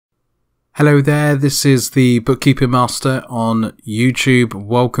Hello there, this is the Bookkeeping Master on YouTube.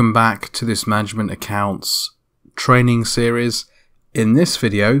 Welcome back to this management accounts training series. In this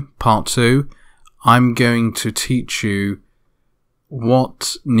video, part 2, I'm going to teach you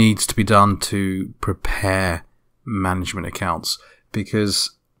what needs to be done to prepare management accounts,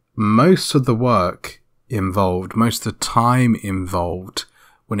 because most of the work involved, most of the time involved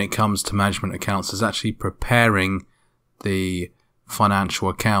when it comes to management accounts is actually preparing the financial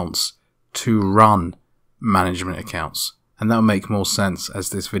accounts to run management accounts, and that'll make more sense as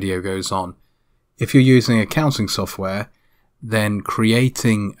this video goes on. If you're using accounting software, then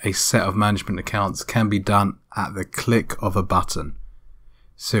creating a set of management accounts can be done at the click of a button.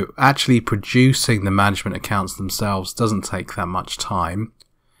 So actually producing the management accounts themselves doesn't take that much time.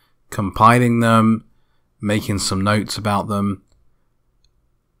 Compiling them, making some notes about them,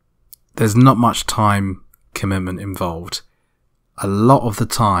 there's not much time commitment involved. A lot of the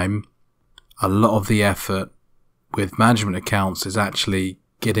time, a lot of the effort with management accounts is actually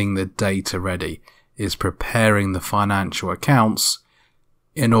getting the data ready, is preparing the financial accounts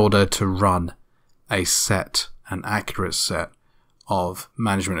in order to run an accurate set of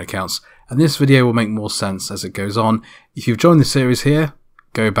management accounts. And this video will make more sense as it goes on. If you've joined the series here,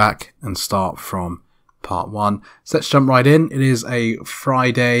 go back and start from part 1. So let's jump right in. It is a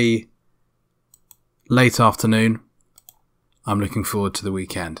Friday late afternoon. I'm looking forward to the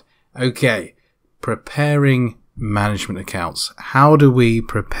weekend. Okay, preparing management accounts. How do we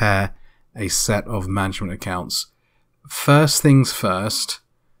prepare a set of management accounts? First things first,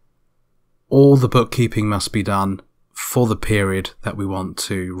 all the bookkeeping must be done for the period that we want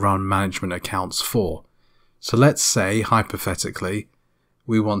to run management accounts for. So let's say, hypothetically,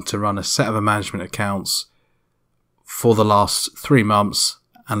 we want to run a set of management accounts for the last 3 months,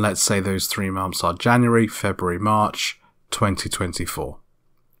 and let's say those 3 months are January, February, March 2024.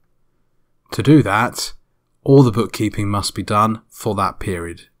 To do that, all the bookkeeping must be done for that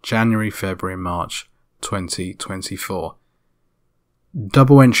period, January, February, March 2024.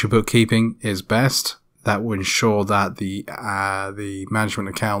 Double entry bookkeeping is best. That will ensure that the management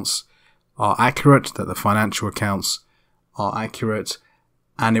accounts are accurate, that the financial accounts are accurate,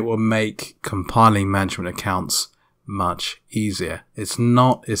 and it will make compiling management accounts much easier. It's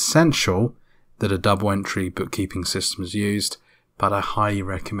not essential that a double entry bookkeeping system is used, but I highly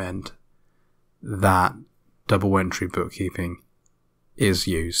recommend that double entry bookkeeping is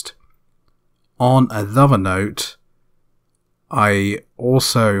used. On another note, I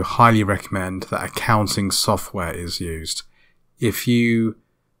also highly recommend that accounting software is used. If you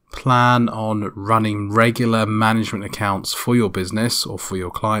plan on running regular management accounts for your business or for your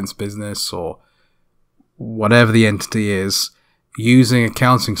client's business or whatever the entity is, using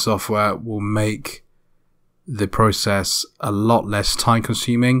accounting software will make the process a lot less time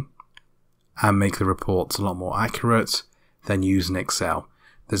consuming and make the reports a lot more accurate than using Excel.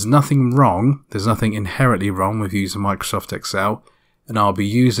 There's nothing wrong, there's nothing inherently wrong with using Microsoft Excel, and I'll be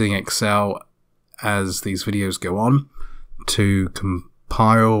using Excel as these videos go on to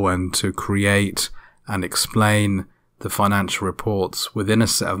compile and to create and explain the financial reports within a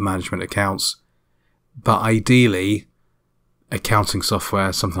set of management accounts. But ideally, accounting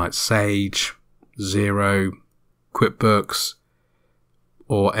software, something like Sage, Xero, QuickBooks,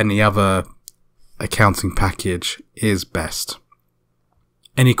 or any other accounting package is best.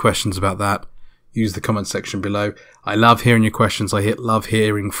 Any questions about that, use the comment section below. I love hearing your questions. I love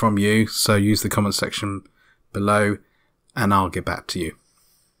hearing from you. So use the comment section below and I'll get back to you.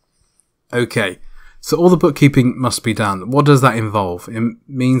 Okay, so all the bookkeeping must be done. What does that involve? It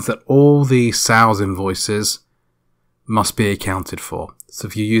means that all the sales invoices must be accounted for. So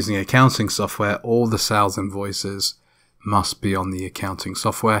if you're using accounting software, all the sales invoices must be on the accounting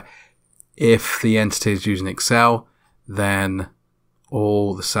software. If the entity is using Excel, then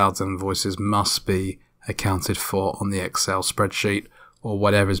all the sales invoices must be accounted for on the Excel spreadsheet or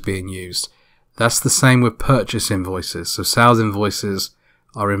whatever is being used. That's the same with purchase invoices. So sales invoices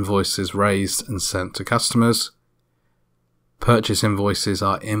are invoices raised and sent to customers. Purchase invoices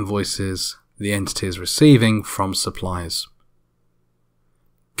are invoices the entity is receiving from suppliers.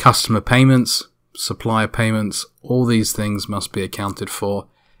 Customer payments, supplier payments, all these things must be accounted for,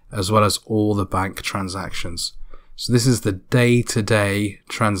 as well as all the bank transactions. So this is the day-to-day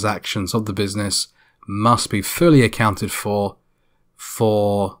transactions of the business must be fully accounted for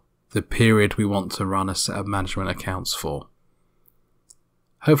the period we want to run a set of management accounts for.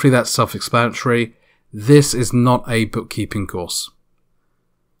 Hopefully that's self-explanatory. This is not a bookkeeping course.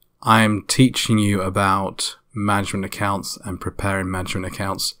 I am teaching you about management accounts and preparing management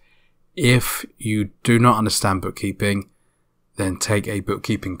accounts. If you do not understand bookkeeping, then take a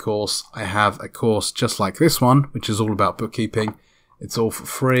bookkeeping course. I have a course just like this one, which is all about bookkeeping. It's all for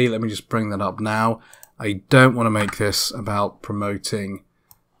free. Let me just bring that up now. I don't want to make this about promoting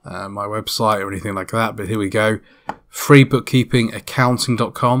my website or anything like that, but here we go.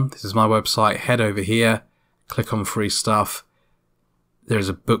 freebookkeepingaccounting.com. This is my website. Head over here, click on free stuff. There's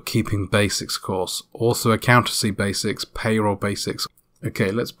a bookkeeping basics course, also accountancy basics, payroll basics.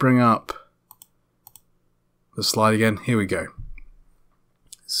 Okay, let's bring up the slide again. Here we go.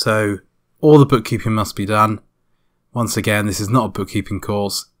 So all the bookkeeping must be done. Once again, this is not a bookkeeping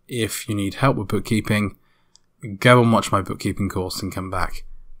course. If you need help with bookkeeping, go and watch my bookkeeping course and come back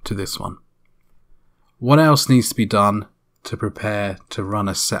to this one. What else needs to be done to prepare to run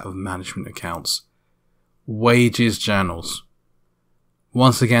a set of management accounts? Wages journals.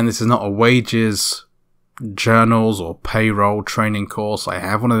 Once again, this is not a wages journals or payroll training course. I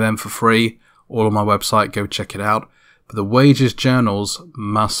have one of them for free, all on my website. Go check it out. But the wages journals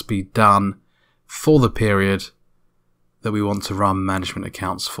must be done for the period that we want to run management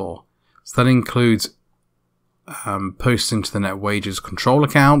accounts for. So that includes posting to the net wages control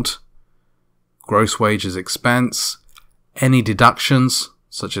account, gross wages expense, any deductions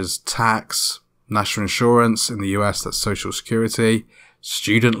such as tax, national insurance, in the US that's Social Security,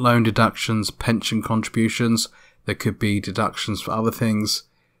 student loan deductions, pension contributions. There could be deductions for other things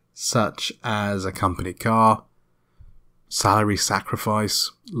such as a company car, salary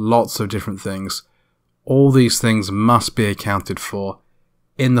sacrifice, lots of different things. All these things must be accounted for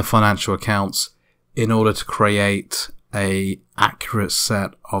in the financial accounts in order to create an accurate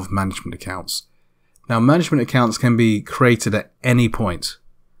set of management accounts. Now, management accounts can be created at any point.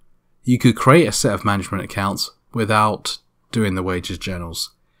 You could create a set of management accounts without doing the wages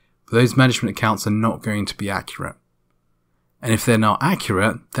journals. But those management accounts are not going to be accurate. And if they're not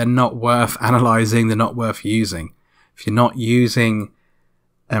accurate, they're not worth analyzing, they're not worth using. If you're not using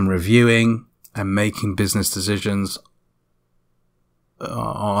and reviewing and making business decisions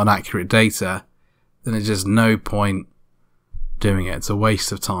on accurate data, then there's just no point doing it. It's a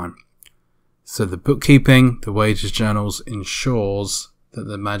waste of time. So the bookkeeping, the wages journals ensures that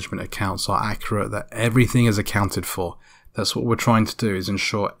the management accounts are accurate, that everything is accounted for. That's what we're trying to do, is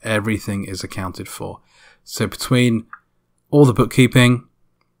ensure everything is accounted for. So between all the bookkeeping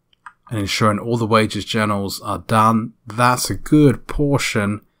and ensuring all the wages journals are done, that's a good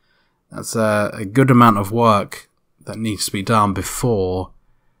portion. That's a good amount of work that needs to be done before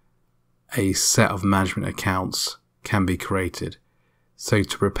a set of management accounts can be created. So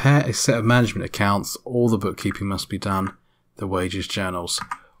to prepare a set of management accounts, all the bookkeeping must be done, the wages journals.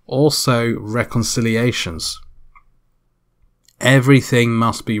 Also, reconciliations. Everything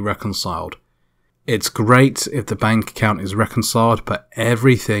must be reconciled. It's great if the bank account is reconciled, but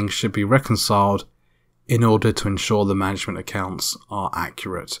everything should be reconciled in order to ensure the management accounts are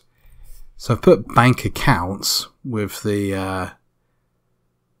accurate. So I've put bank accounts with the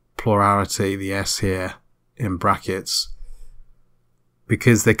plurality, the S here, in brackets,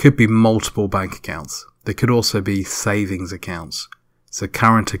 because there could be multiple bank accounts. There could also be savings accounts. So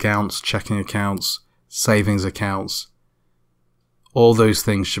current accounts, checking accounts, savings accounts, all those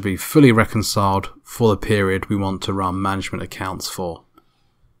things should be fully reconciled for the period we want to run management accounts for.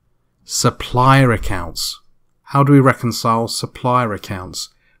 Supplier accounts. How do we reconcile supplier accounts?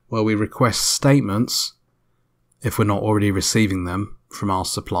 Well, we request statements, if we're not already receiving them from our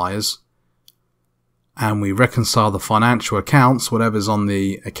suppliers, and we reconcile the financial accounts, whatever's on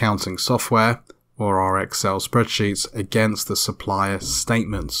the accounting software or our Excel spreadsheets, against the supplier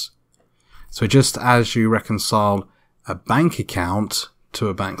statements. So just as you reconcile a bank account to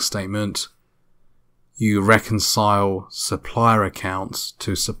a bank statement, you reconcile supplier accounts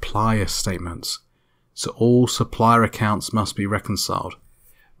to supplier statements. So all supplier accounts must be reconciled.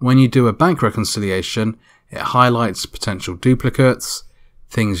 When you do a bank reconciliation, it highlights potential duplicates,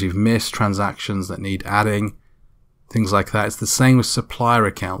 things you've missed, transactions that need adding, things like that. It's the same with supplier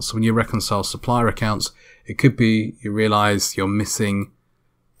accounts. So when you reconcile supplier accounts, it could be you realize you're missing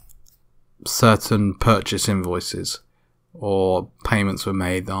certain purchase invoices, or payments were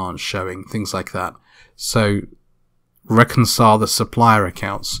made that aren't showing, things like that. So reconcile the supplier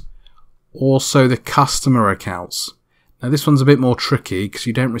accounts. Also the customer accounts. Now this one's a bit more tricky because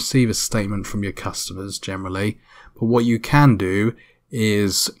you don't receive a statement from your customers generally, but what you can do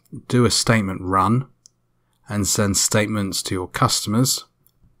is do a statement run and send statements to your customers,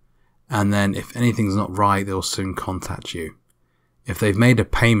 and then if anything's not right, they'll soon contact you. If they've made a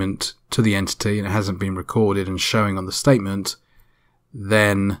payment to the entity and it hasn't been recorded and showing on the statement,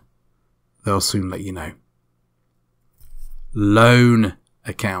 then they'll soon let you know. Loan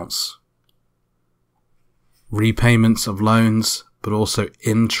accounts. repayments of loans, but also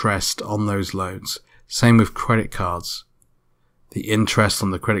interest on those loans. Same with credit cards. The interest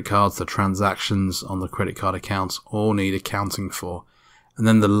on the credit cards, the transactions on the credit card accounts all need accounting for. And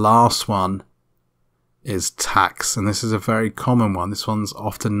then the last one is tax. And this is a very common one. This one's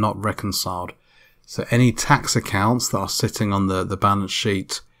often not reconciled. So any tax accounts that are sitting on the balance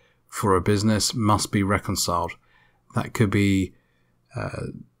sheet for a business must be reconciled. That could be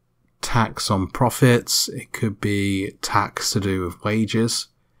tax on profits. It could be tax to do with wages.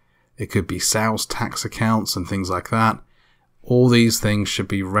 It could be sales tax accounts and things like that. All these things should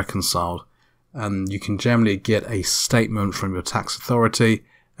be reconciled, and you can generally get a statement from your tax authority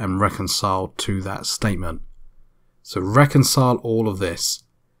and reconcile to that statement. So reconcile all of this.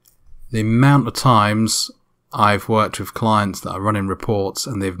 The amount of times I've worked with clients that are running reports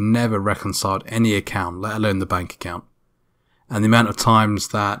and they've never reconciled any account, let alone the bank account. And the amount of times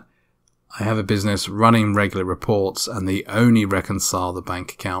that I have a business running regular reports and they only reconcile the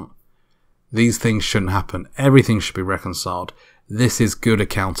bank account. These things shouldn't happen. Everything should be reconciled. This is good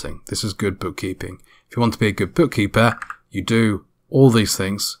accounting. This is good bookkeeping. If you want to be a good bookkeeper, you do all these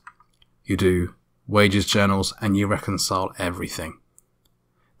things. You do wages journals and you reconcile everything.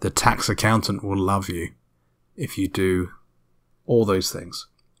 The tax accountant will love you if you do all those things.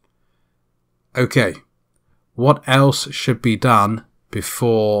 Okay, what else should be done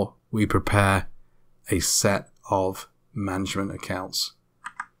before we prepare a set of management accounts?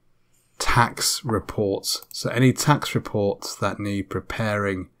 Tax reports. So any tax reports that need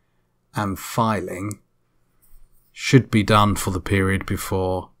preparing and filing should be done for the period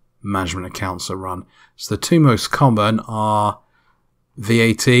before management accounts are run. So the two most common are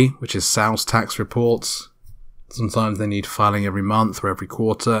VAT, which is sales tax reports. Sometimes they need filing every month or every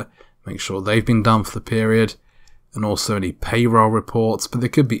quarter. Make sure they've been done for the period. And also any payroll reports, but there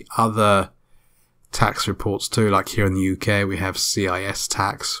could be other tax reports too, like here in the UK we have CIS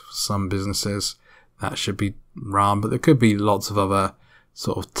tax for some businesses that should be run, but there could be lots of other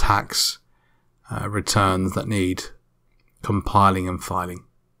sort of tax returns that need compiling and filing.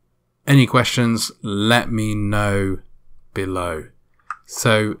 Any questions, let me know below.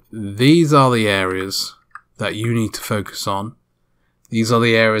 So these are the areas that you need to focus on. These are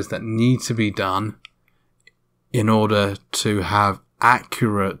the areas that need to be done in order to have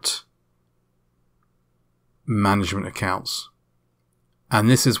accurate management accounts. And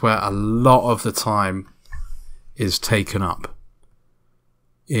this is where a lot of the time is taken up,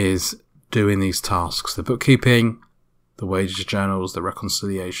 is doing these tasks: the bookkeeping, the wages journals, the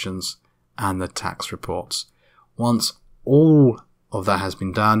reconciliations, and the tax reports. Once all of that has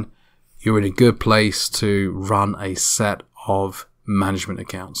been done, you're in a good place to run a set of management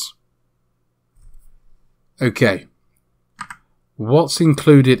accounts. Okay, what's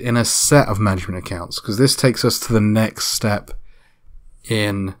included in a set of management accounts? Because this takes us to the next step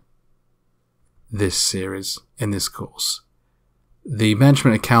in this series, in this course. The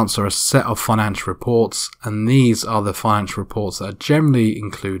management accounts are a set of financial reports, and these are the financial reports that are generally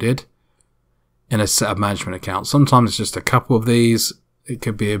included in a set of management accounts. Sometimes it's just a couple of these. It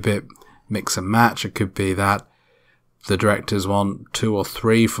could be a bit mix and match. It could be that the directors want 2 or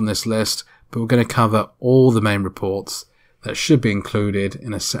 3 from this list, but we're going to cover all the main reports that should be included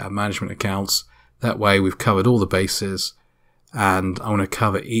in a set of management accounts. That way we've covered all the bases, and I want to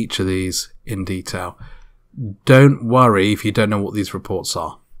cover each of these in detail. Don't worry if you don't know what these reports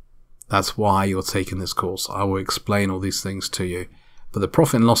are. That's why you're taking this course. I will explain all these things to you. But the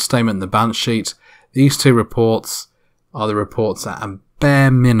profit and loss statement and the balance sheet, these 2 reports are the reports that at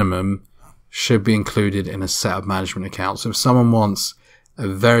bare minimum should be included in a set of management accounts. So if someone wants a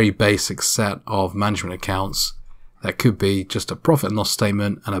very basic set of management accounts, that could be just a profit and loss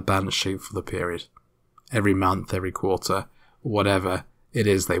statement and a balance sheet for the period. Every month, every quarter, whatever it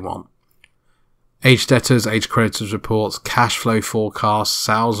is they want. Age debtors, age creditors reports, cash flow forecasts,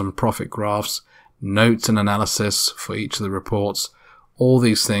 sales and profit graphs, notes and analysis for each of the reports. All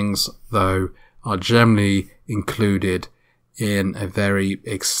these things, though, are generally included in a very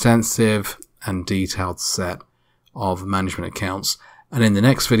extensive and detailed set of management accounts. And in the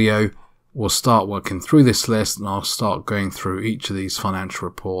next video, we'll start working through this list, and I'll start going through each of these financial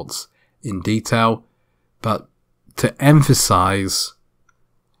reports in detail. But to emphasize,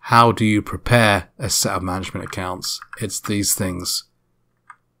 how do you prepare a set of management accounts? It's these things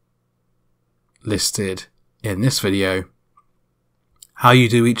listed in this video. How you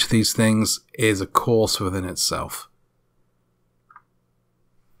do each of these things is a course within itself.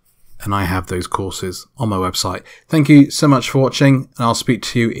 And I have those courses on my website. Thank you so much for watching, and I'll speak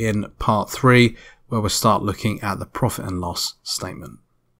to you in part 3, where we'll start looking at the profit and loss statement.